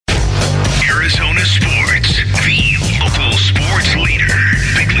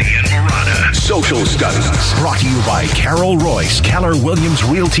Studies. Brought to you by Carol Royce, Keller Williams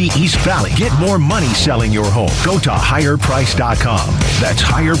Realty East Valley. Get more money selling your home. Go to higherprice.com. That's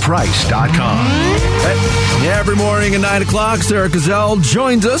higherprice.com. Yeah, every morning at 9 o'clock, Sarah Gazelle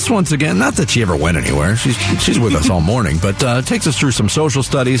joins us once again. Not that she ever went anywhere. She's with us all morning, but takes us through some social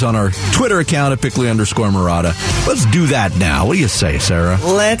studies on our Twitter account at Bickley_Marotta. Let's do that now. What do you say, Sarah?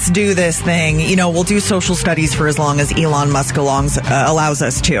 Let's do this thing. You know, we'll do social studies for as long as Elon Musk allows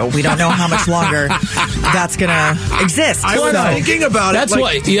us to. We don't know how much longer that's going to exist. I was thinking about That's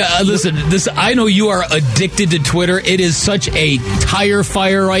why. Yeah, listen. I know you are addicted to Twitter. It is such a tire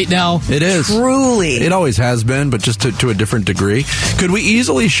fire right now. It is. Truly. It always has been, but just to a different degree. Could we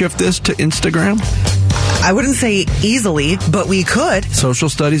easily shift this to Instagram? I wouldn't say easily, but we could. Social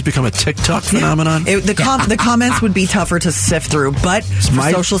studies become a TikTok phenomenon? The comments would be tougher to sift through, but for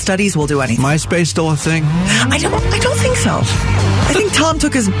social studies, we'll do anything. MySpace still a thing? I don't think so. I think Tom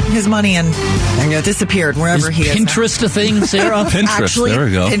took his money and disappeared wherever he is. Pinterest a thing, Sarah? Pinterest, Actually, there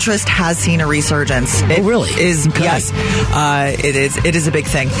we go. Pinterest has seen a resurgence. Oh, really? Yes. It is a big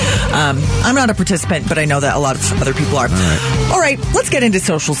thing. I'm not a participant, but I know that a lot of other people are. All right, let's get into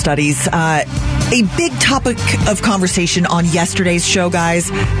social studies. A big topic of conversation on yesterday's show, guys.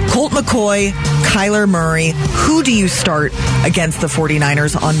 Colt McCoy, Kyler Murray. Who do you start against the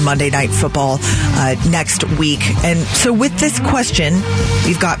 49ers on Monday Night Football next week? And so with this question,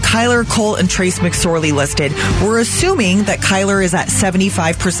 we've got Kyler, Colt, and Trace McSorley listed. We're assuming that Kyler is at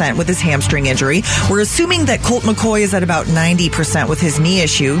 75% with his hamstring injury. We're assuming that Colt McCoy is at about 90% with his knee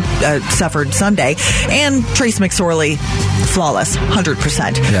issue suffered Sunday. And Trace McSorley, flawless,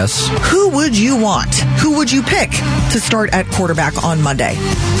 100%. Yes. Who would you want? Who would you pick to start at quarterback on Monday?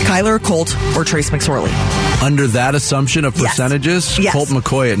 Kyler, Colt, or Trace McSorley? Under that assumption of percentages, Yes. Colt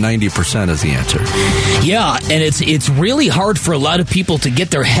McCoy at 90% is the answer. Yeah, and it's really hard for a lot of people to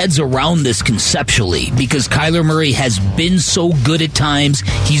get their heads around this conceptually because Kyler Murray has been so good at times.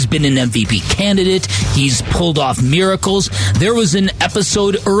 He's been an MVP candidate. He's pulled off miracles. There was an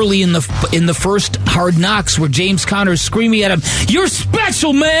episode early in the first Hard Knocks where James Conner's screaming at him, "You're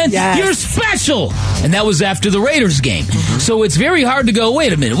special, man! Yes. You're special!" And that was after the Raiders game. Mm-hmm. So it's very hard to go,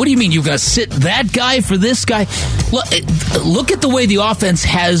 wait a minute, what do you mean you're going to sit that guy for this guy? Look at the way the offense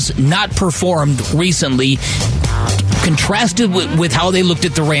has not performed recently, contrasted with how they looked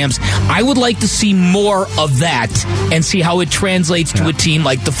at the Rams. I would like to see more of that and see how it translates to a team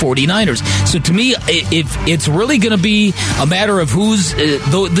like the 49ers. So to me, if it's really going to be a matter of who's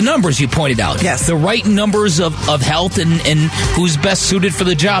the numbers you pointed out. Yes. The right numbers of health and who's best suited for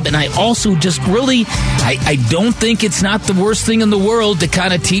the job. And I also just really, I don't think it's not the worst thing in the world to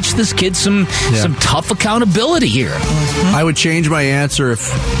kind of teach this kid some tough accountability here. Mm-hmm. I would change my answer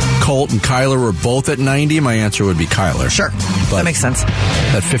if Colt and Kyler were both at 90. My answer would be Kyler. Sure. But that makes sense.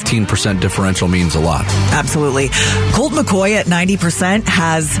 That 15% differential means a lot. Absolutely. Colt McCoy at 90%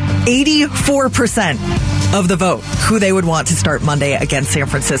 has 84% of the vote who they would want to start Monday against San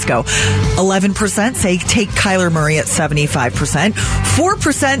Francisco. 11% say take Kyler Murray at 75%.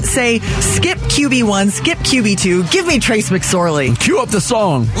 4% say skip QB1, skip QB2, give me Trace McSorley. Cue up the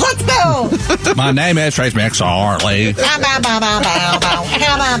song. Let's go! My name is Trace McSorley.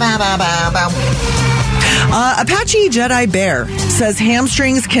 Apache Jedi Bear says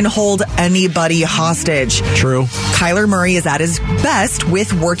hamstrings can hold anybody hostage. True. Kyler Murray is at his best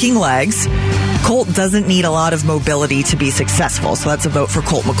with working legs. Colt doesn't need a lot of mobility to be successful, so that's a vote for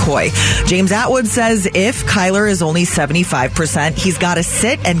Colt McCoy. James Atwood says if Kyler is only 75%, he's got to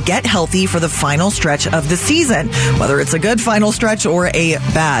sit and get healthy for the final stretch of the season, whether it's a good final stretch or a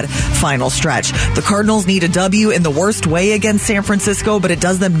bad final stretch. The Cardinals need a W in the worst way against San Francisco, but it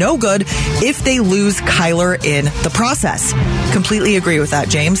does them no good if they lose Kyler in the process. Completely agree with that,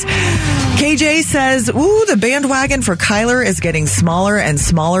 James. KJ says, the bandwagon for Kyler is getting smaller and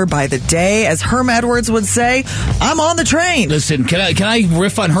smaller by the day. As Herm Edwards would say, I'm on the train. Listen, can I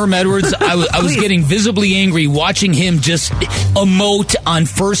riff on Herm Edwards? I was getting visibly angry watching him just emote on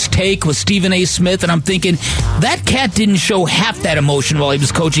First Take with Stephen A. Smith, and I'm thinking, that cat didn't show half that emotion while he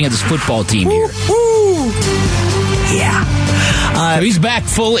was coaching at this football team here. Yeah. He's back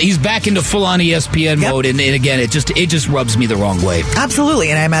into full-on ESPN mode, and again, it just rubs me the wrong way. Absolutely,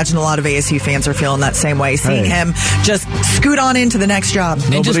 and I imagine a lot of ASU fans are feeling that same way, seeing him just scoot on into the next job.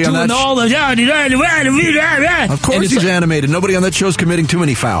 And just doing all the... Of course he's animated. Nobody on that show is committing too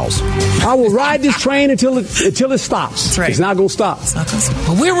many fouls. I will ride this train until it stops. That's right. It's not going to stop.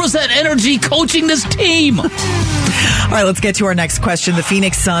 Where was that energy coaching this team? All right, let's get to our next question. The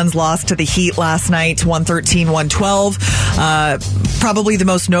Phoenix Suns lost to the Heat last night, 113-112. Probably the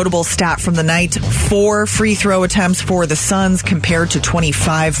most notable stat from the night, 4 free throw attempts for the Suns compared to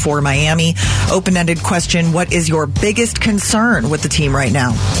 25 for Miami. Open-ended question, what is your biggest concern with the team right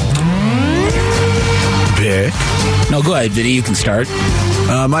now? Vic? No, go ahead, Vinny. You can start.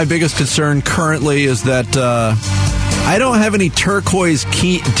 My biggest concern currently is that I don't have any turquoise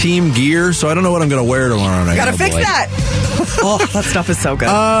team gear, so I don't know what I'm going to wear tomorrow night. Gotta fix that. Oh, that stuff is so good.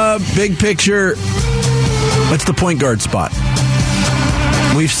 Big picture, what's the point guard spot?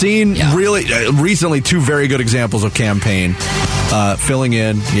 We've seen really recently 2 very good examples of campaign filling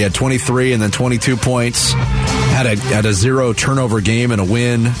in. He had 23 and then 22 points. Had a 0 turnover game and a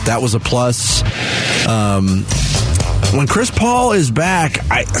win. That was a plus. When Chris Paul is back,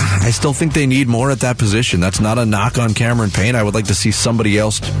 I still think they need more at that position. That's not a knock on Cameron Payne. I would like to see somebody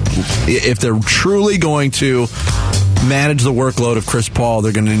else. If they're truly going to manage the workload of Chris Paul,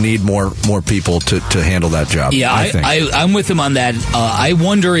 they're going to need more people to handle that job. Yeah, I'm with him on that. I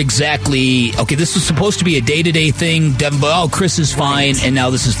wonder exactly, okay, this was supposed to be a day-to-day thing. Chris is fine, and now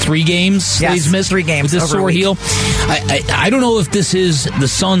this is 3 games yes, he's missed 3 games with this sore heel. I don't know if this is the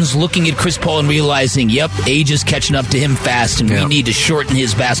Suns looking at Chris Paul and realizing, yep, age is catching up to him fast, and we need to shorten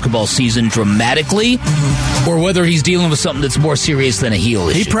his basketball season dramatically, or whether he's dealing with something that's more serious than a heel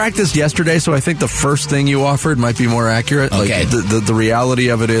issue. He practiced yesterday, so I think the first thing you offered might be more accurate. Okay. Like the reality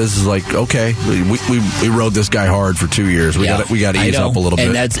of it is like, okay, we rode this guy hard for 2 years. We got to ease up a little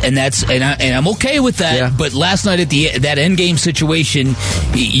bit. And I'm okay with that. Yeah. But last night at that end game situation,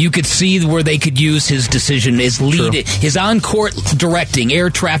 you could see where they could use his decision, his lead, his on court directing, air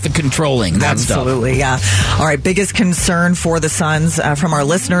traffic controlling, that Absolutely, stuff. All right, biggest concern for the Suns from our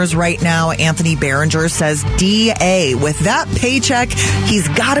listeners right now. Anthony Behringer says, DA, with that paycheck, he's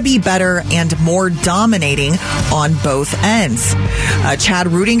got to be better and more dominating on both ends. Chad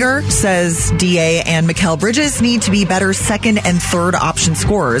Rudinger says DA and Mikal Bridges need to be better second and third option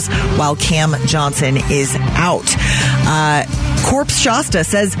scorers while Cam Johnson is out. Corpse Shasta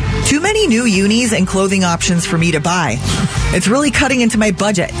says, too many new unis and clothing options for me to buy. It's really cutting into my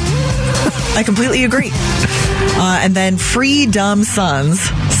budget. I completely agree. And then Free Dumb Sons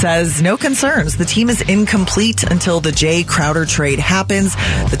says, no concerns. The team is incomplete until the Jay Crowder trade happens.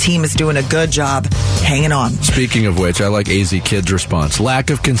 The team is doing a good job hanging on. Speaking of which, I like AZ Kid's response. Lack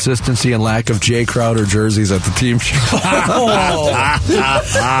of consistency and lack of Jay Crowder jerseys at the team show.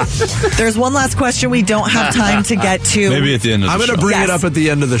 There's one last question we don't have time to get to. Maybe at the end of the show. I'm going to bring it up at the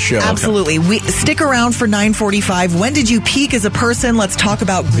end of the show. Absolutely. We stick around for 9:45. When did you peak as a person? Let's talk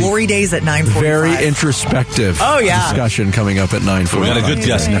about glory days at 9:45. Very introspective discussion coming up at 9:45. We got a good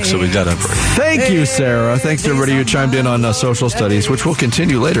guest next, so we got to. Thank you, Sarah. Thanks to everybody who chimed in on social studies, which we'll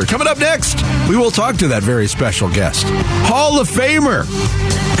continue later. Coming up next, we will talk to that very special guest, Hall of Famer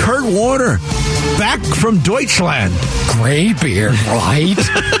Kurt Warner, back from Deutschland. Graybeard, right?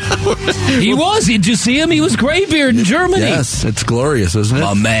 He was. Did you see him? He was graybeard in Germany. Yes, it's glorious, isn't it?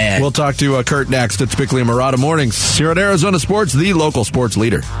 Oh, man. We'll talk to Kurt next. It's Bickley&Marotta Mornings here at Arizona Sports, the local sports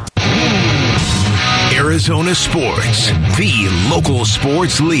leader. Arizona Sports, the local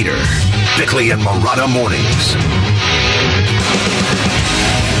sports leader. Bickley&Marotta Mornings.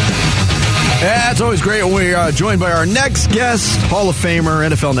 Yeah, it's always great when we're joined by our next guest, Hall of Famer,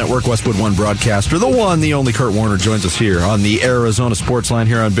 NFL Network Westwood One broadcaster, the one, the only Kurt Warner joins us here on the Arizona Sports Line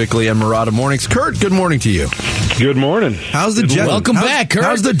here on Bickley&Marotta Mornings. Kurt, good morning to you. Good morning. How's the jet? Welcome back, Kurt.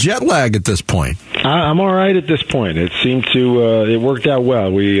 How's the jet lag at this point? I'm all right at this point. It seemed to it worked out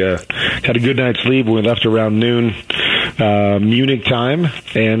well. We had a good night's sleep. We left around noon Munich time,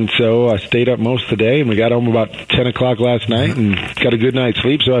 and so I stayed up most of the day, and we got home about 10 o'clock last night and got a good night's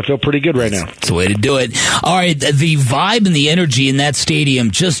sleep, so I feel pretty good right now. That's the way to do it. All right, the vibe and the energy in that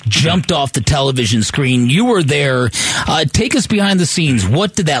stadium just jumped off the television screen. You were there. Take us behind the scenes.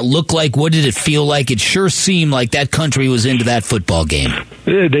 What did that look like? What did it feel like? It sure seemed like that country was into that football game.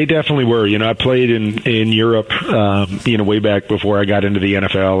 They definitely were. You know, I played in Europe, way back before I got into the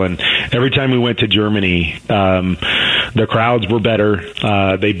NFL, and every time we went to Germany, the crowds were better.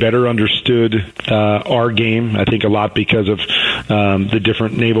 They better understood our game, I think a lot because of the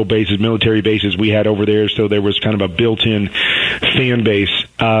different naval bases, military bases we had over there, so there was kind of a built-in fan base.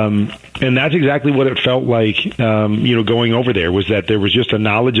 And that's exactly what it felt like, going over there, was that there was just a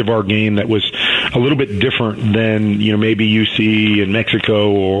knowledge of our game that was a little bit different than, maybe you see in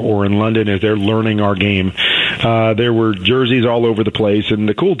Mexico or in London as they're learning our game. There were jerseys all over the place, and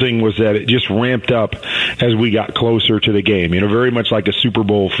the cool thing was that it just ramped up as we got closer to the game. Very much like a Super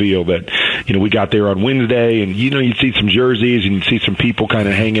Bowl feel that, we got there on Wednesday, and, you'd see some jerseys and you'd see some people kind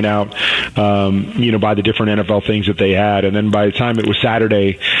of hanging out, by the different NFL things that they had. And then by the time it was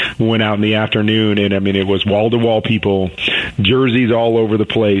Saturday, we went out in the afternoon, and, it was wall-to-wall people, jerseys all over the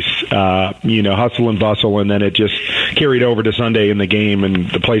place, hustle and bustle, and then it just carried over to Sunday in the game,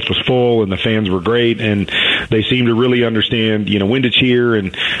 and the place was full, and the fans were great, and they seemed to really understand, when to cheer,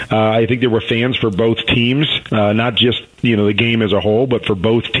 and I think there were fans for both teams, not just the game as a whole, but for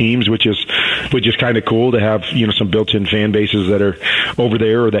both teams, which is kind of cool to have some built-in fan bases that are over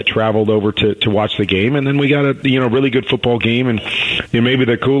there or that traveled over to watch the game. And then we got a really good football game, and maybe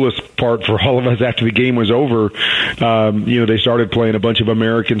the coolest part for all of us after the game was over, they started playing a bunch of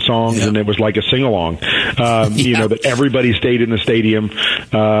American songs, and it was like a sing-along. That everybody stayed in the stadium,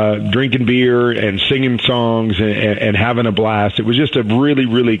 drinking beer and singing songs and having a blast. It was just a really,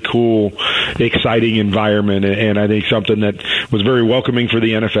 really cool, exciting environment, and I think something that was very welcoming for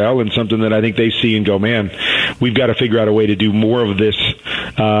the NFL, and something that I think they see and go, man, we've got to figure out a way to do more of this,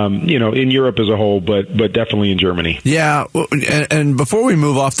 in Europe as a whole, but definitely in Germany. Yeah, and before we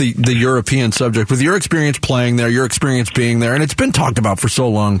move off the European subject, with your experience playing there, your experience being there, and it's been talked about for so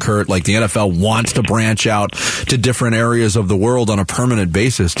long, Kurt, like the NFL wants to branch out to different areas of the world on a permanent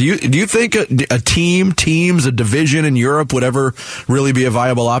basis. Do you think a teams, a division in Europe would ever really be a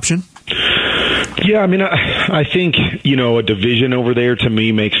viable option? Yeah, I think, a division over there to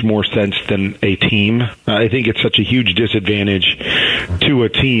me makes more sense than a team. I think it's such a huge disadvantage to a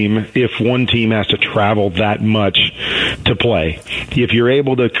team if one team has to travel that much to play. If you're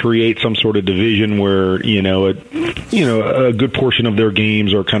able to create some sort of division where, a good portion of their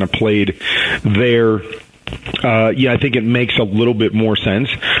games are kind of played there, I think it makes a little bit more sense.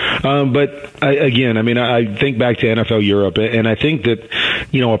 But I think back to NFL Europe, and I think that,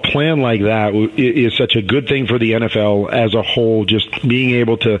 a plan like that is such a good thing for the NFL as a whole, just being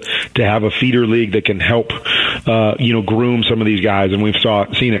able to have a feeder league that can help, groom some of these guys. And we've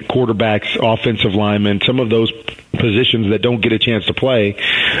seen it, quarterbacks, offensive linemen, some of those positions that don't get a chance to play.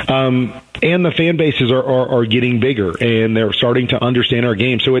 And the fan bases are getting bigger, and they're starting to understand our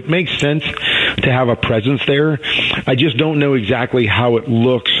game. So it makes sense to have a presence there. I just don't know exactly how it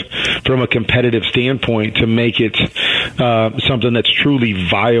looks from a competitive standpoint to make it something that's truly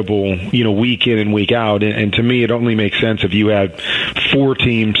viable, week in and week out. And to me, it only makes sense if you had 4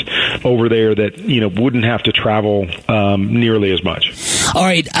 teams over there that, wouldn't have to travel nearly as much. All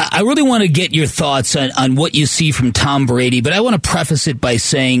right. I really want to get your thoughts on what you see from Tom Brady, but I want to preface it by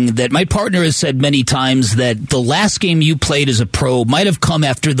saying that my partner has said many times that the last game you played as a pro might have come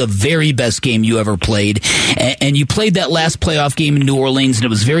after the very best game you ever played. And you played that last playoff game in New Orleans, and it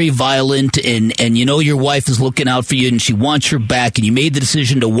was very violent, and your wife is looking out for you, and she wants your back, and you made the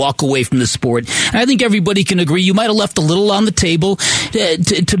decision to walk away from the sport. And I think everybody can agree you might have left a little on the table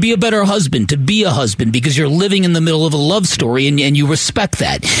to be a better husband, to be a husband, because you're living in the middle of a love story, and you respect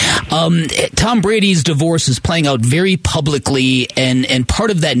that. Tom Brady's divorce is playing out very publicly, and part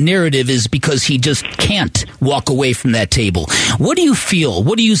of that narrative is because he just can't walk away from that table. What do you feel?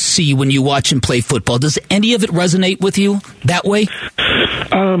 What do you see when you watch him play football? Does any of it resonate with you that way?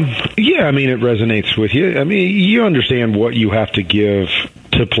 It resonates with you. You understand what you have to give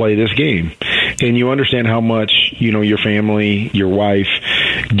to play this game, and you understand how much, your family, your wife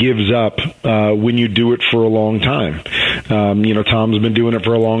gives up when you do it for a long time. Tom's been doing it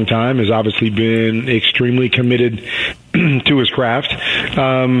for a long time, has obviously been extremely committed to his craft.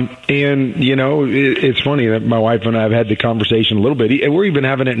 It's funny that my wife and I have had the conversation a little bit. We're even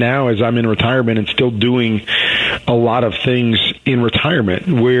having it now as I'm in retirement and still doing a lot of things in retirement,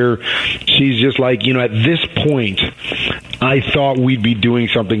 where she's just like, at this point, I thought we'd be doing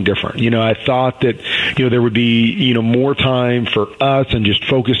something different. I thought that, there would be, more time for us and just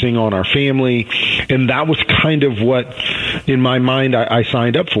focusing on our family. And that was kind of what, in my mind, I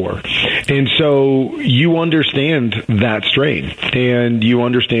signed up for. And so you understand that strain, and you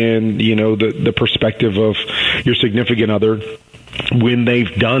understand, the perspective of your significant other when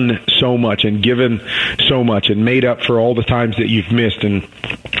they've done so much and given so much and made up for all the times that you've missed and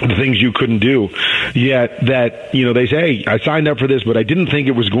the things you couldn't do. Yet that, they say, hey, I signed up for this, but I didn't think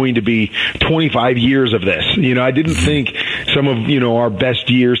it was going to be 25 years of this. I didn't think some of, our best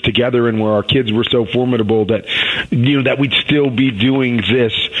years together and where our kids were so formidable that, that we'd still be doing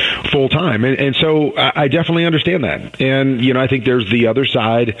this full time. And so I definitely understand that. And, I think there's the other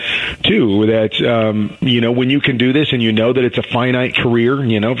side too, that, when you can do this and that it's a finite finite career,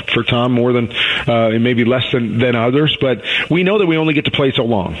 for Tom more than maybe less than others, but we know that we only get to play so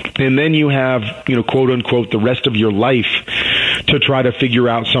long. And then you have, quote unquote, the rest of your life to try to figure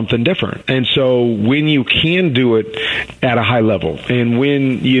out something different. And so when you can do it at a high level and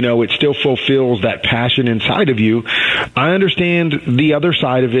when, it still fulfills that passion inside of you, I understand the other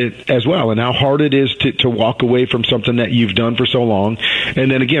side of it as well and how hard it is to walk away from something that you've done for so long.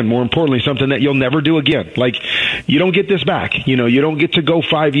 And then again, more importantly, something that you'll never do again. Like, you don't get this back. You don't get to go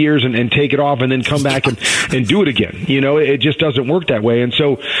 5 years and take it off and then come back and do it again. It just doesn't work that way. And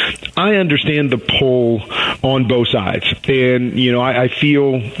so I understand the pull on both sides. And, I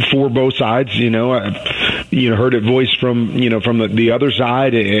feel for both sides. I heard it voiced from the other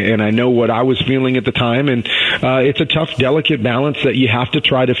side, and I know what I was feeling at the time. And it's a tough, delicate balance that you have to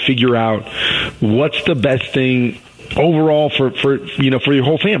try to figure out what's the best thing overall for your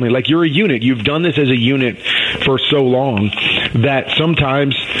whole family. Like, you're a unit. You've done this as a unit for so long that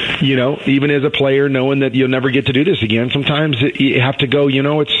sometimes, even as a player, knowing that you'll never get to do this again, sometimes you have to go,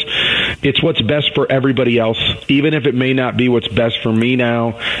 it's what's best for everybody else. Even if it may not be what's best for me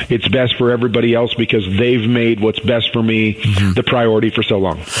now, it's best for everybody else because they've made what's best for me the priority for so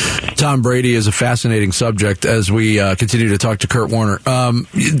long. Tom Brady is a fascinating subject as we continue to talk to Kurt Warner.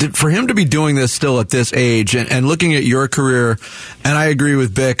 For him to be doing this still at this age and looking at your career, and I agree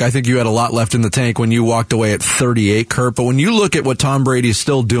with Bick, I think you had a lot left in the tank when you walked away at 38, Kurt, but when you look at what Tom Brady is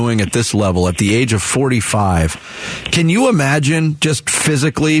still doing at this level, at the age of 45, can you imagine just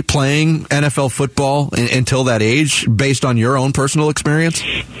physically playing NFL football until that age based on your own personal experience?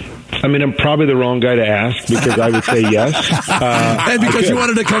 I mean, I'm probably the wrong guy to ask because I would say yes. And because you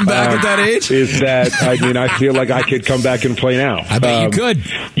wanted to come back at that age? I feel like I could come back and play now. I bet you could.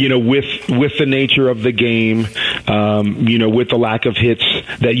 With the nature of the game, with the lack of hits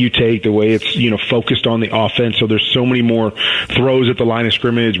that you take, the way it's, focused on the offense. So there's so many more throws at the line of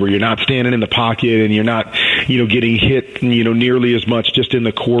scrimmage where you're not standing in the pocket and you're not, getting hit, nearly as much just in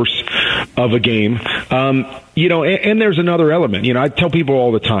the course of a game. And there's another element. I tell people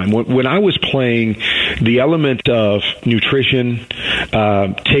all the time, when I was playing, the element of nutrition,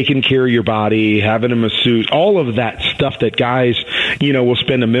 taking care of your body, having a masseuse, all of that stuff that guys, will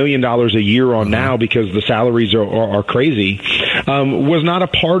spend $1 million a year on now because the salaries are crazy, was not a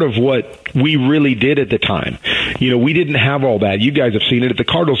part of what we really did at the time. We didn't have all that. You guys have seen it at the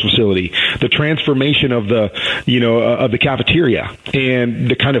Cardinals facility, the transformation of the cafeteria and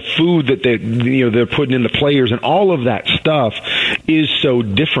the kind of food that they're putting in the players, and all of that stuff is so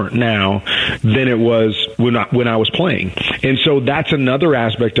different now than it was when I was playing. And so that's another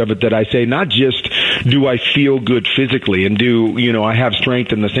aspect of it that I say, not just do I feel good physically and I have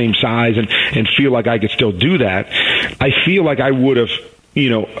strength and the same size and feel like I could still do that. I feel like I would have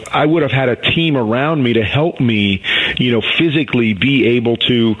had a team around me to help me, physically be able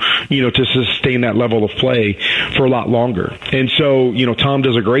to, to sustain that level of play for a lot longer. And so, Tom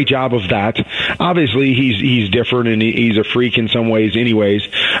does a great job of that. Obviously, he's different and he's a freak in some ways anyways.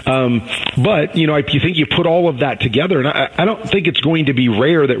 But, you think you put all of that together, and I don't think it's going to be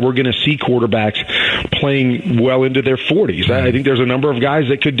rare that we're going to see quarterbacks playing well into their 40s. I think there's a number of guys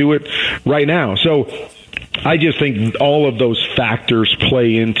that could do it right now. So I just think all of those factors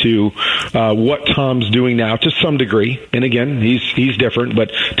play into what Tom's doing now to some degree. And again, he's different,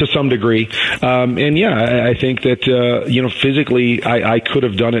 but to some degree. I think that, physically I could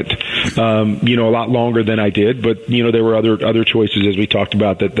have done it, a lot longer than I did. But, there were other choices, as we talked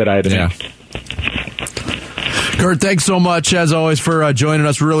about, that I had to make. Kurt, thanks so much, as always, for joining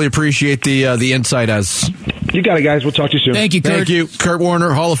us. Really appreciate the insight. You got it, guys. We'll talk to you soon. Thank you, Kurt. Thank you. Kurt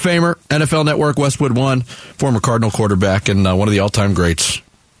Warner, Hall of Famer, NFL Network, Westwood One, former Cardinal quarterback, and one of the all-time greats,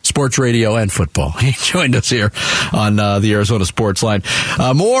 sports radio and football. He joined us here on the Arizona Sports Line.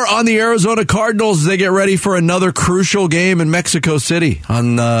 More on the Arizona Cardinals as they get ready for another crucial game in Mexico City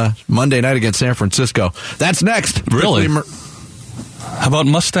on Monday night against San Francisco. That's next. Really? How about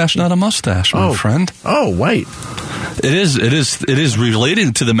mustache, not a mustache, my friend? Oh, wait. It is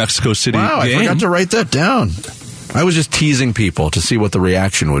related to the Mexico City game. I forgot to write that down. I was just teasing people to see what the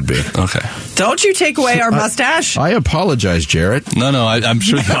reaction would be. Okay. Don't you take away our mustache? I apologize, Jarrett. No, I'm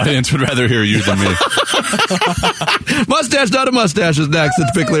sure the audience would rather hear you than me. Mustache, not a mustache is next.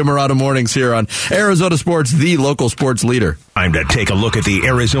 It's Bickley&Marotta Mornings here on Arizona Sports, the local sports leader. Time to take a look at the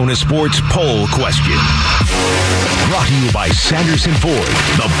Arizona Sports Poll Question. Brought to you by Sanderson Ford.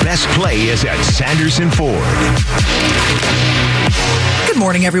 The best play is at Sanderson Ford. Good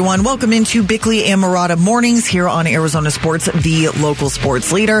morning, everyone. Welcome into Bickley&Marotta Mornings here on Arizona Sports, the local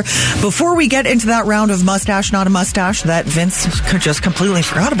sports leader. Before we get into that round of Mustache, Not a Mustache that Vince just completely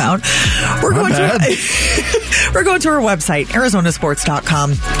forgot about, we're going to our website,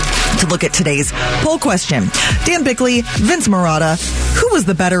 arizonasports.com, to look at today's poll question. Dan Bickley, Vince Marotta, who was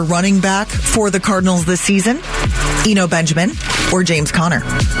the better running back for the Cardinals this season? Eno Benjamin or James Conner?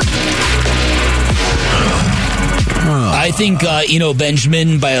 I think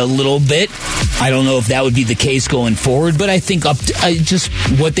Benjamin by a little bit. I don't know if that would be the case going forward, but I think up to, just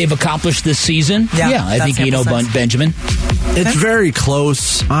what they've accomplished this season. Yeah, I think Benjamin. It's very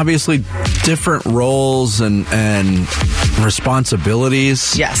close. Obviously, different roles and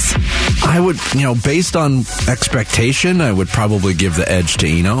responsibilities. Yes. I would, based on expectation, I would probably give the edge to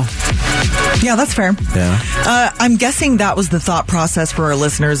Eno. Yeah, that's fair. Yeah. I'm guessing that was the thought process for our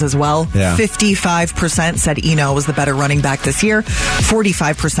listeners as well. Yeah. 55% said Eno was the better running back this year.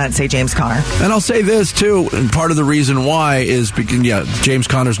 45% say James Conner. And I'll say this, too, and part of the reason why is because, James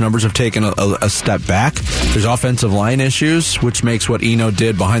Conner's numbers have taken a step back. There's offensive line issues, which makes what Eno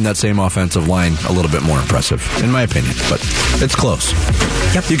did behind that same offensive line a little bit more impressive, in my opinion. But it's close.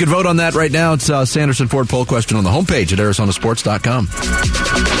 Yep. You can vote on that right now. It's Sanderson Ford poll question on the homepage at arizonasports.com.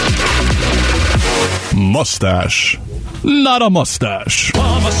 Mustache. Not a mustache. A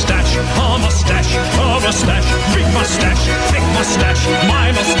mustache, a mustache, a mustache, big mustache, thick mustache,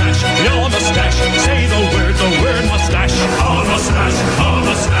 my mustache, your mustache. Say the word mustache. A mustache, a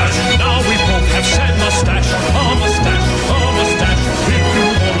mustache. Now we both have said mustache. A mustache, if you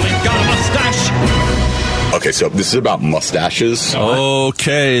only got a mustache. Okay, so this is about mustaches.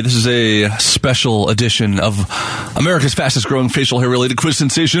 Okay, this is a special edition of America's fastest growing facial hair related quiz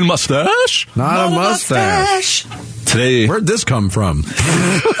sensation, Mustache. Not a mustache. Today, where'd this come from?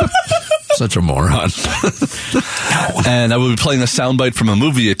 Such a moron. And I will be playing a soundbite from a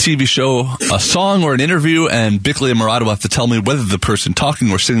movie, a TV show, a song, or an interview, and Bickley&Marotta will have to tell me whether the person talking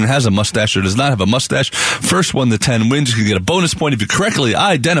or singing has a mustache or does not have a mustache. First one to 10 wins. You can get a bonus point if you correctly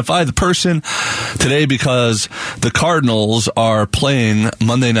identify the person today, because the Cardinals are playing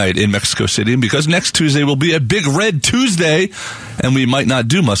Monday night in Mexico City, and because next Tuesday will be a Big Red Tuesday, and we might not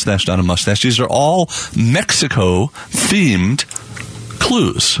do Mustache, Not a Mustache. These are all Mexico-themed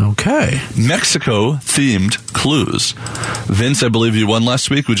clues. Okay. Mexico-themed clues. Vince, I believe you won last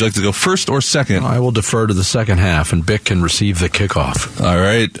week. Would you like to go first or second? I will defer to the second half, and Bick can receive the kickoff. All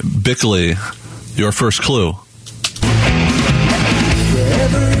right. Bickley, your first clue.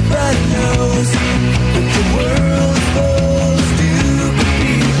 Everybody knows that the world's full of stupid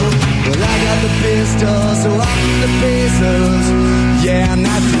people. Well, I got the pistol, so I'm the pesos. Yeah, I'm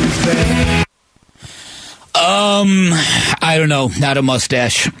not too bad. I don't know. Not a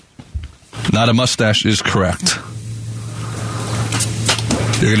mustache. Not a mustache is correct.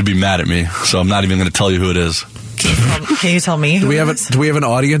 You're going to be mad at me, so I'm not even going to tell you who it is. Can you tell me? Do we have an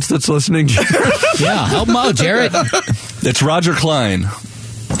audience that's listening? Yeah, help them out, Jared. It's Roger Klein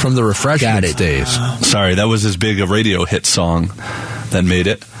from the Refreshments days. Sorry, that was his big radio hit song that made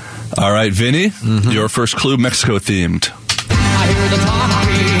it. All right, Vinny, your first clue, Mexico themed. I hear the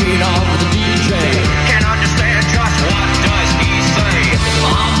talking of the DJ. Can't understand just what does he say.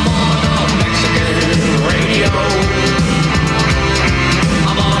 I'm on a Mexican radio.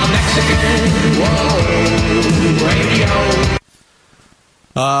 I'm on a Mexican radio.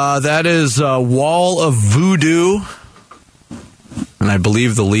 That is Wall of Voodoo, and I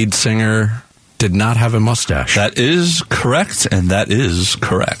believe the lead singer did not have a mustache. That is correct, and that is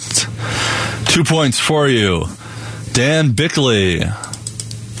correct. 2 points for you. Dan Bickley.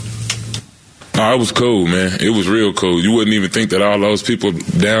 Oh, it was cool, man. It was real cool. You wouldn't even think that all those people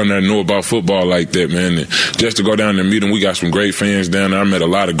down there know about football like that, man. And just to go down there and meet them, we got some great fans down there. I met a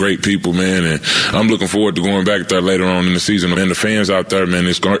lot of great people, man, and I'm looking forward to going back there later on in the season. And the fans out there, man,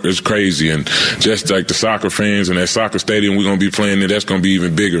 it's crazy. And just like the soccer fans and that soccer stadium we're going to be playing in, that's going to be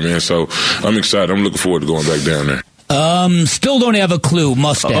even bigger, man. So I'm excited. I'm looking forward to going back down there. Still don't have a clue.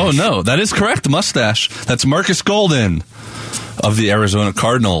 Mustache. Oh, no. That is correct. Mustache. That's Marcus Golden of the Arizona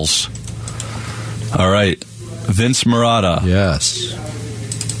Cardinals. All right. Vince Marotta. Yes.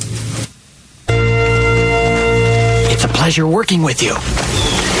 It's a pleasure working with you.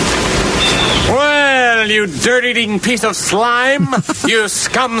 Well, you dirt-eating piece of slime, you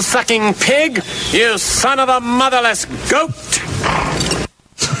scum-sucking pig, you son of a motherless goat.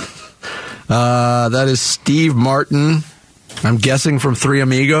 That is Steve Martin, I'm guessing from Three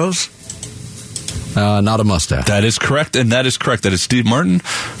Amigos. Not a mustache. That is correct, and that is correct. That is Steve Martin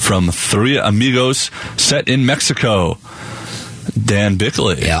from Three Amigos, set in Mexico. Dan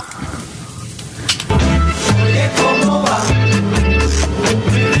Bickley. Yeah.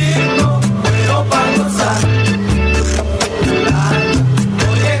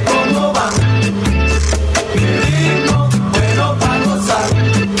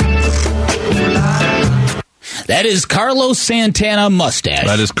 is Carlos Santana, Mustache.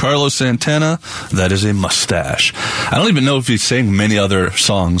 That is Carlos Santana. That is a mustache. I don't even know if he sang many other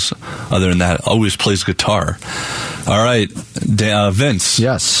songs other than that. Always plays guitar. All right, Vince.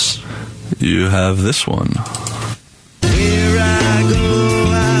 Yes. You have this one. Where I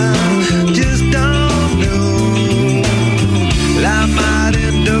go, I just don't know. I might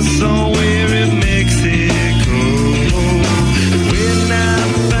end up somewhere in Mexico. When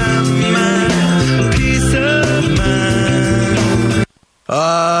I find my peace of mind.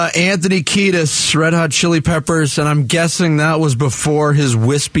 Anthony Kiedis, Red Hot Chili Peppers, and I'm guessing that was before his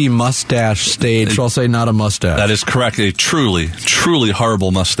wispy mustache stage, so I'll say not a mustache. That is correct. A truly, truly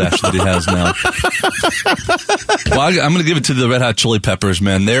horrible mustache that he has now. Well, I'm going to give it to the Red Hot Chili Peppers,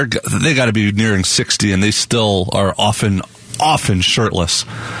 man. They got to be nearing 60, and they still are often shirtless.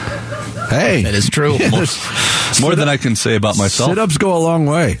 Hey, that is true. More than I can say about myself. Sit-ups go a long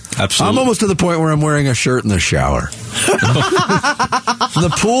way. Absolutely. I'm almost to the point where I'm wearing a shirt in the shower. The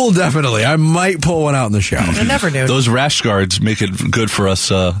pool, definitely. I might pull one out in the shower. I never knew. Those rash guards make it good for us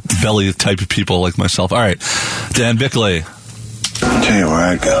belly type of people like myself. All right, Dan Bickley. I'll tell you where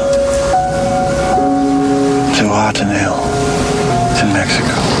I'd go. To Hill. It's in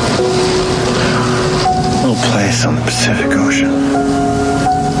Mexico. A little place on the Pacific Ocean.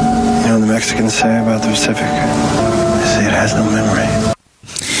 You know what the Mexicans say about the Pacific? They say it has no memory.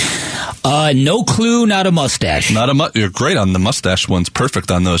 No clue, not a mustache. You're great on the mustache ones. Perfect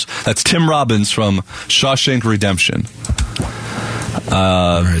on those. That's Tim Robbins from Shawshank Redemption.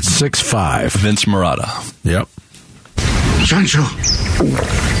 All right, 6'5". Vince Marotta. Yep. Sancho,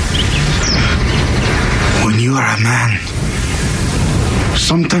 when you are a man,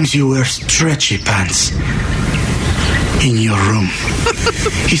 sometimes you wear stretchy pants in your room.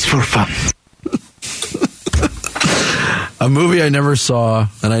 It's for fun. A movie I never saw,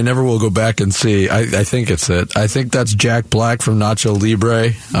 and I never will go back and see. I think it's it. I think that's Jack Black from Nacho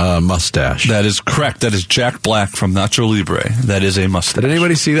Libre, mustache. That is correct. That is Jack Black from Nacho Libre. That is a mustache. Did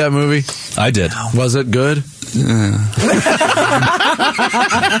anybody see that movie? I did. Was it good? I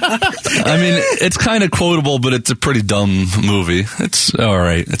mean, it's kind of quotable, but it's a pretty dumb movie. It's all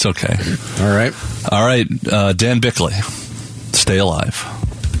right. It's okay. All right. All right, Dan Bickley. Stay alive.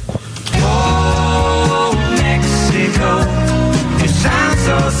 You sound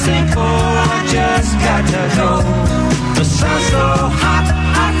so simple, I just got to go. The sun's so hot,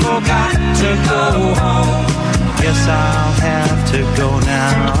 I forgot to go home. Guess I'll have to go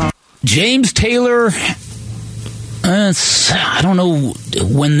now. James Taylor. I don't know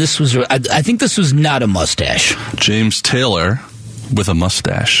when this was. I think this was not a mustache. James Taylor with a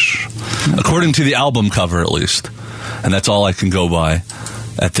mustache, according to the album cover, at least, and that's all I can go by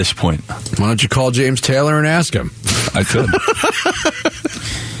at this point. Why don't you call James Taylor and ask him? I could.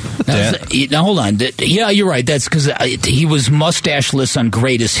 Now, hold on. Yeah, you're right. That's because he was mustacheless on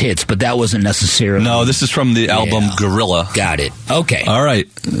Greatest Hits, but that wasn't necessarily... No, this is from the album Gorilla. Got it. Okay. All right.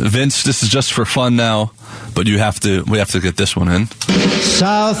 Vince, this is just for fun now, but we have to get this one in.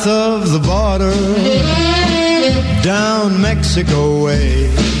 South of the border, down Mexico way.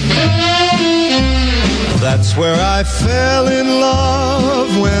 That's where I fell in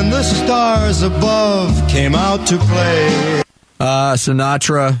love when the stars above came out to play.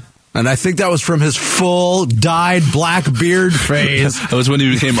 Sinatra. And I think that was from his full dyed black beard phase. That was when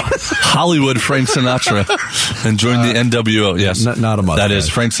he became Hollywood Frank Sinatra and joined the NWO. Yes, not a mustache. That is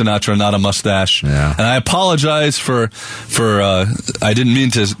Frank Sinatra, not a mustache. Yeah. And I apologize for I didn't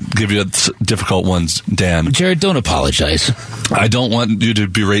mean to give you difficult ones, Dan. Jared, don't apologize. I don't want you to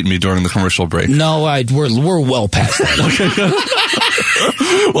berate me during the commercial break. No, we're well past that. Okay.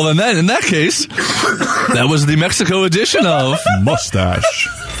 Well, in that case, that was the Mexico edition of Mustache.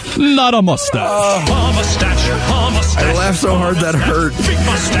 Not a mustache. I laughed so hard that hurt.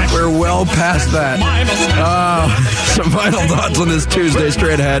 We're well past that. Some final thoughts on this Tuesday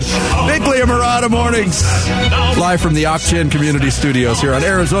straight ahead. Bickley&Marotta mornings. Live from the Ochin Community Studios here on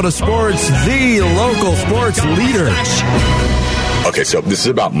Arizona Sports, the local sports leader. Okay, so this is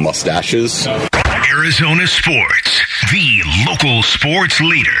about mustaches. Arizona Sports, the local sports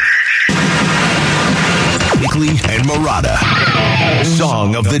leader. Bickley&Marotta.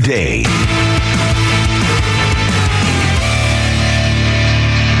 Song of the day.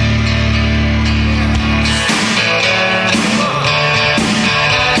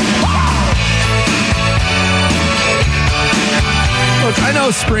 Look, I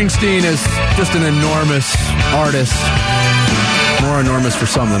know Springsteen is just an enormous artist. more enormous for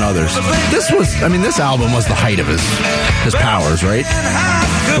some than others. This album was the height of his powers, right?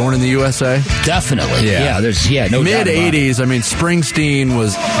 Born in the USA? Definitely. Yeah, no doubt about it. Mid-'80s, Springsteen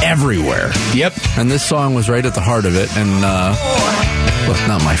was everywhere. Yep. And this song was right at the heart of it, and well,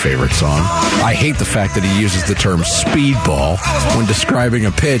 not my favorite song. I hate the fact that he uses the term speedball when describing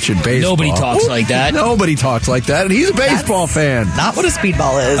a pitch in baseball. Nobody talks like that. Nobody talks like that, and he's a baseball fan. Not what a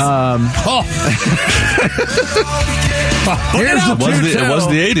speedball is. Here's the it was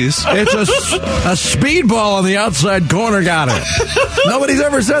the 80s. It's a speedball on the outside corner. Got it. Nobody's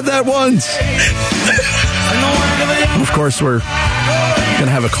ever said that once. Of course, we're going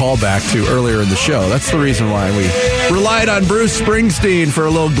to have a callback to earlier in the show. That's the reason why we relied on Bruce Springsteen for a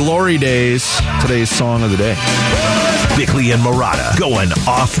little Glory Days. Today's song of the day. Bickley&Marotta going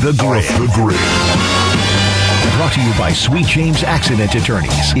off the grid. Brought to you by Sweet James Accident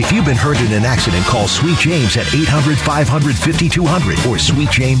Attorneys. If you've been hurt in an accident, call Sweet James at 800-500-5200 or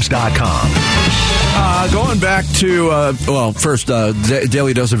sweetjames.com. Going back to, first,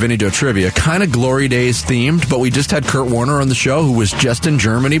 Daily Dose of Vinny Doe Trivia. Kind of Glory Days themed, but we just had Kurt Warner on the show, who was just in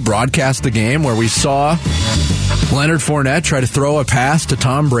Germany, broadcast the game where we saw Leonard Fournette try to throw a pass to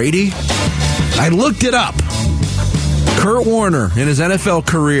Tom Brady. I looked it up. Kurt Warner, in his NFL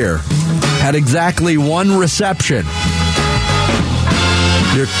career, had exactly one reception.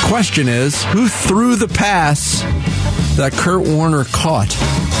 Your question is, who threw the pass that Kurt Warner caught?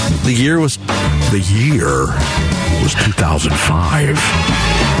 The year was 2005.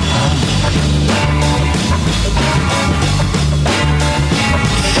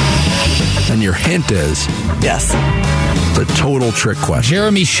 And your hint is, yes, the total trick question.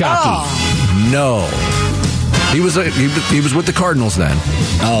 Jeremy Shockey. No. He was with the Cardinals then.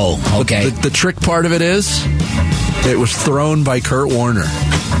 Oh, okay. The trick part of it is, it was thrown by Kurt Warner.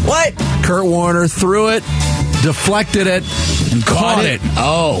 What? Kurt Warner threw it, deflected it, and caught it.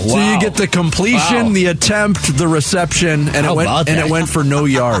 Oh, wow. So you get the completion, the attempt, the reception, and it went for no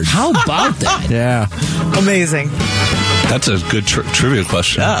yards. How about that? Yeah. Amazing. That's a good trivia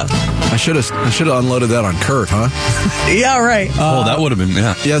question. Yeah. I should have unloaded that on Kurt, huh? Yeah, right. That would have been,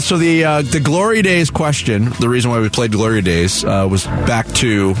 yeah. Yeah, so the Glory Days question, the reason why we played Glory Days, was back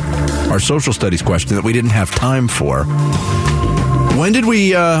to our social studies question that we didn't have time for. When did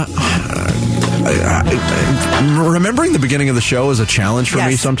we... remembering the beginning of the show is a challenge for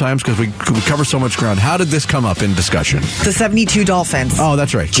me sometimes because we cover so much ground. How did this come up in discussion? The 72 Dolphins. Oh,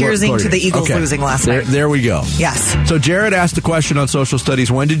 that's right. Cheersing to the Eagles losing last night. There we go. Yes. So Jared asked the question on social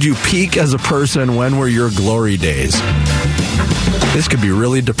studies, when did you peak as a person? When were your glory days? This could be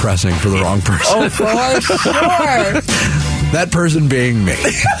really depressing for the wrong person. Oh, for sure. That person being me.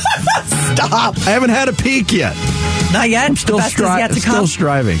 Stop. I haven't had a peak yet. Not yet. I'm still, the best is yet to come. Still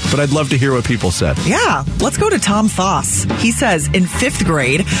striving, but I'd love to hear what people said. Yeah. Let's go to Tom Foss. He says, in 5th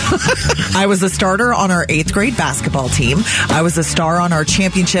grade, I was a starter on our 8th grade basketball team. I was a star on our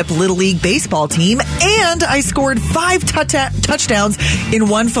championship Little League baseball team, and I scored 5 touchdowns in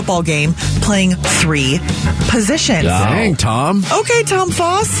one football game playing 3 positions. Dang, Tom. Okay, Tom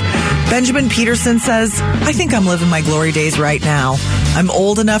Foss. Benjamin Peterson says, I think I'm living my glory days right now. I'm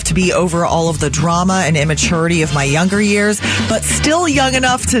old enough to be over all of the drama and immaturity of my younger years, but still young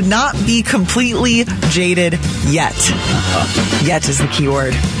enough to not be completely jaded yet. Yet is the key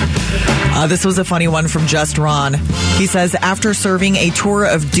word. This was a funny one from Just Ron. He says, after serving a tour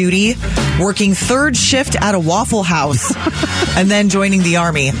of duty, working 3rd shift at a Waffle House, and then joining the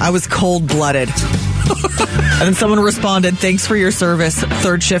Army, I was cold-blooded. And then someone responded, thanks for your service.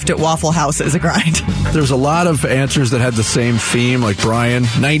 3rd shift at Waffle House is a grind. There's a lot of answers that had the same theme, like Brian,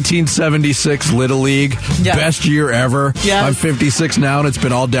 1976 Little League, best year ever. Yes. I'm 56 now, and it's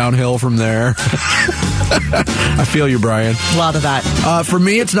been all downhill from there. I feel you, Brian. A lot of that. For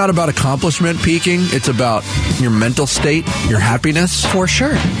me, it's not about accomplishment peaking. It's about your mental state, your happiness. For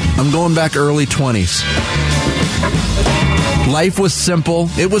sure. I'm going back early 20s. Life was simple.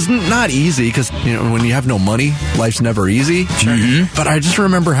 It was not easy because, when you have no money, life's never easy. Mm-hmm. But I just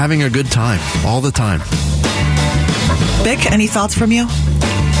remember having a good time all the time. Bick, any thoughts from you?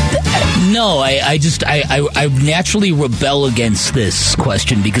 No, I naturally rebel against this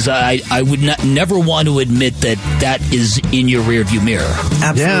question because I would never want to admit that is in your rearview mirror.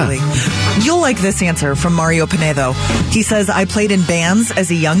 Absolutely. Yeah. You'll like this answer from Mario Pinedo. He says, I played in bands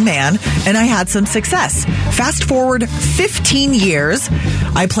as a young man, and I had some success. Fast forward 15 years,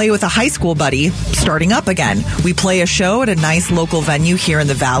 I play with a high school buddy, starting up again. We play a show at a nice local venue here in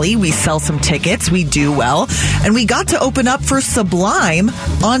the Valley. We sell some tickets. We do well. And we got to open up for Sublime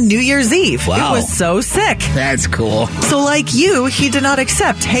on on New Year's Eve. Wow. It was so sick. That's cool. So like you, he did not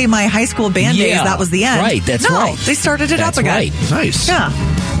accept, hey, my high school band days, that was the end. Right, that's no, right. They started it That's up again. right. Nice. Yeah.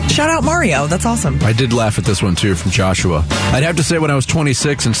 Shout out Mario. That's awesome. I did laugh at this one, too, from Joshua. I'd have to say when I was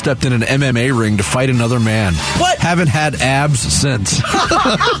 26 and stepped in an MMA ring to fight another man. What? Haven't had abs since.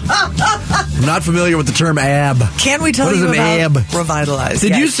 I'm not familiar with the term ab. Can we tell What is you an about ab? Revitalize?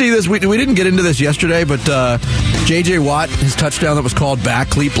 Did Yes. you see this? We didn't get into this yesterday, but J.J. Watt, his touchdown that was called back,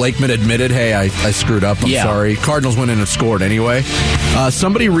 Clete Blakeman admitted, hey, I screwed up. I'm sorry. Cardinals went in and scored anyway.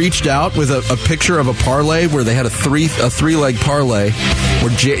 Somebody reached out with a picture of a parlay where they had a three-leg parlay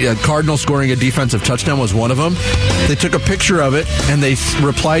where Cardinals scoring a defensive touchdown was one of them. They took a picture of it, and they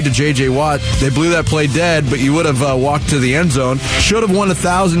replied to J.J. Watt, they blew that play dead, but you would have walked to the end zone. Should have won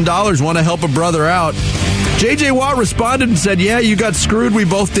 $1,000. Want to help a brother out. J.J. Watt responded and said, yeah, you got screwed. We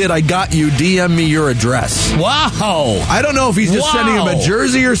both did. I got you. DM me your address. Wow. I don't know if he's just sending him a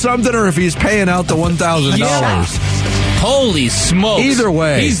jersey or something or if he's paying out the $1,000. Yeah. Holy smokes. Either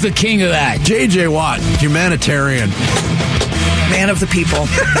way. He's the king of that. J.J. Watt, humanitarian. Man of the people.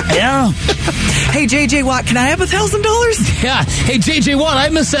 Yeah. Hey, J.J. Watt, can I have $1,000? Yeah. Hey, J.J. Watt, I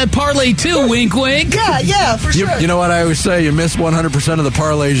missed that parlay too. Wink, wink. Yeah, for sure. You know what I always say? You miss 100% of the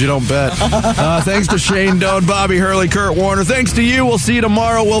parlays you don't bet. Thanks to Shane Doan, Bobby Hurley, Kurt Warner. Thanks to you. We'll see you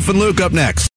tomorrow. Wolf and Luke up next.